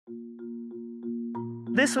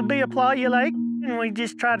This would be a playa lake, and we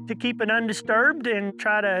just try to keep it undisturbed and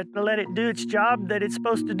try to let it do its job that it's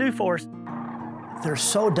supposed to do for us. They're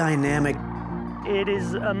so dynamic. It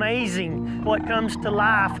is amazing what comes to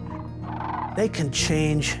life. They can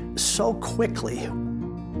change so quickly.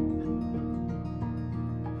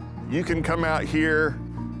 You can come out here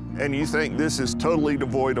and you think this is totally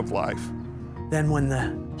devoid of life. Then when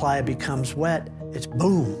the playa becomes wet, it's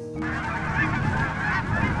boom.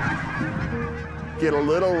 Get a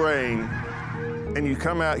little rain, and you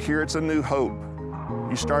come out here, it's a new hope.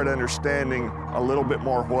 You start understanding a little bit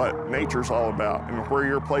more what nature's all about and where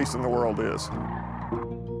your place in the world is.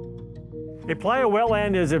 A playa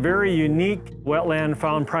wetland is a very unique wetland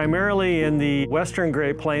found primarily in the western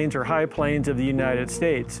Great Plains or high plains of the United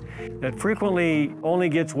States that frequently only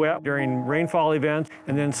gets wet during rainfall events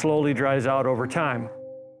and then slowly dries out over time.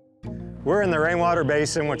 We're in the rainwater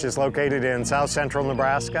basin, which is located in south central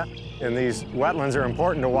Nebraska, and these wetlands are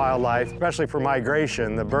important to wildlife, especially for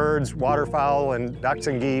migration. The birds, waterfowl, and ducks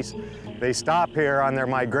and geese, they stop here on their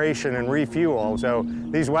migration and refuel, so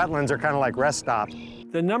these wetlands are kind of like rest stops.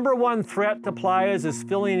 The number one threat to playas is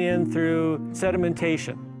filling in through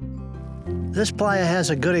sedimentation. This playa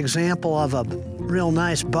has a good example of a real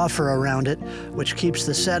nice buffer around it, which keeps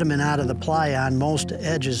the sediment out of the playa on most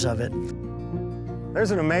edges of it.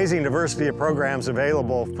 There's an amazing diversity of programs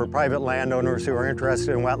available for private landowners who are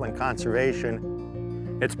interested in wetland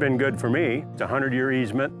conservation. It's been good for me. It's a 100-year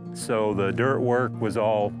easement, so the dirt work was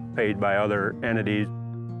all paid by other entities.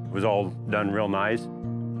 It was all done real nice.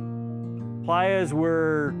 Playas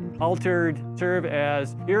were altered to serve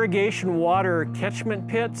as irrigation water catchment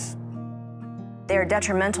pits. They're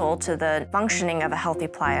detrimental to the functioning of a healthy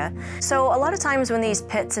playa. So a lot of times when these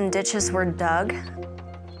pits and ditches were dug,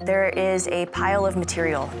 there is a pile of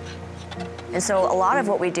material. And so a lot of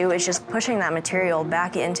what we do is just pushing that material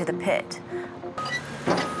back into the pit.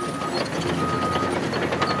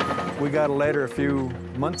 We got a letter a few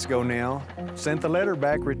months ago now, sent the letter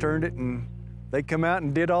back, returned it, and they come out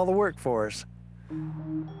and did all the work for us.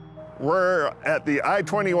 We're at the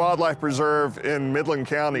I-20 Wildlife Preserve in Midland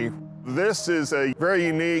County. This is a very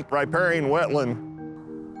unique riparian wetland.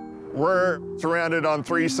 We're surrounded on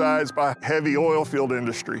three sides by heavy oil field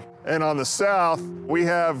industry. And on the south, we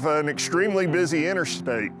have an extremely busy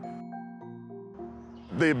interstate.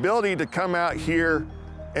 The ability to come out here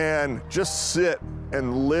and just sit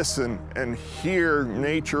and listen and hear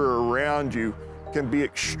nature around you can be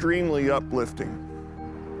extremely uplifting.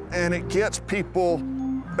 And it gets people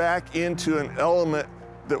back into an element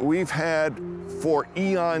that we've had for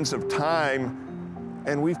eons of time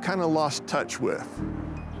and we've kind of lost touch with.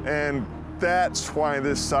 And that's why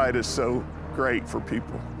this site is so great for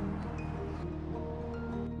people.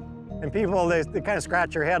 And people, they kind of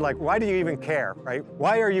scratch their head like, why do you even care, right?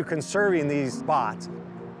 Why are you conserving these spots?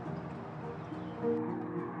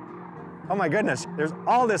 Oh my goodness, there's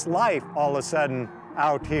all this life all of a sudden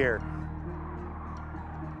out here.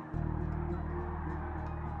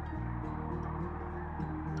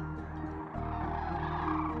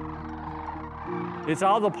 It's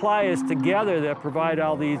all the playas together that provide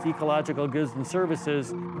all these ecological goods and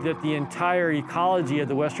services that the entire ecology of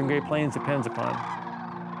the Western Great Plains depends upon.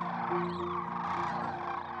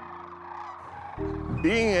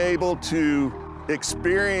 Being able to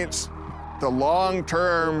experience the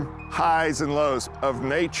long-term highs and lows of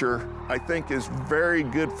nature, I think, is very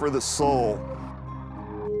good for the soul.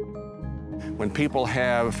 When people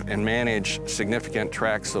have and manage significant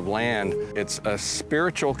tracts of land, it's a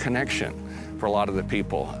spiritual connection for a lot of the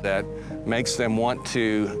people that makes them want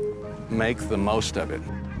to make the most of it,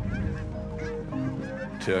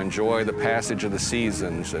 to enjoy the passage of the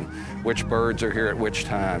seasons and which birds are here at which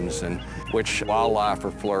times and which wildlife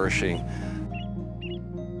are flourishing.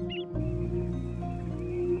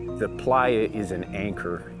 The playa is an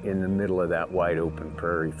anchor in the middle of that wide open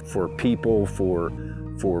prairie. For people, for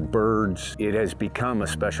birds, it has become a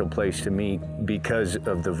special place to me because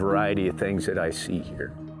of the variety of things that I see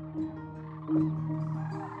here.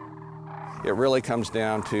 It really comes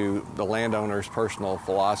down to the landowner's personal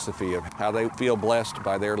philosophy of how they feel blessed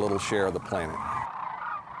by their little share of the planet.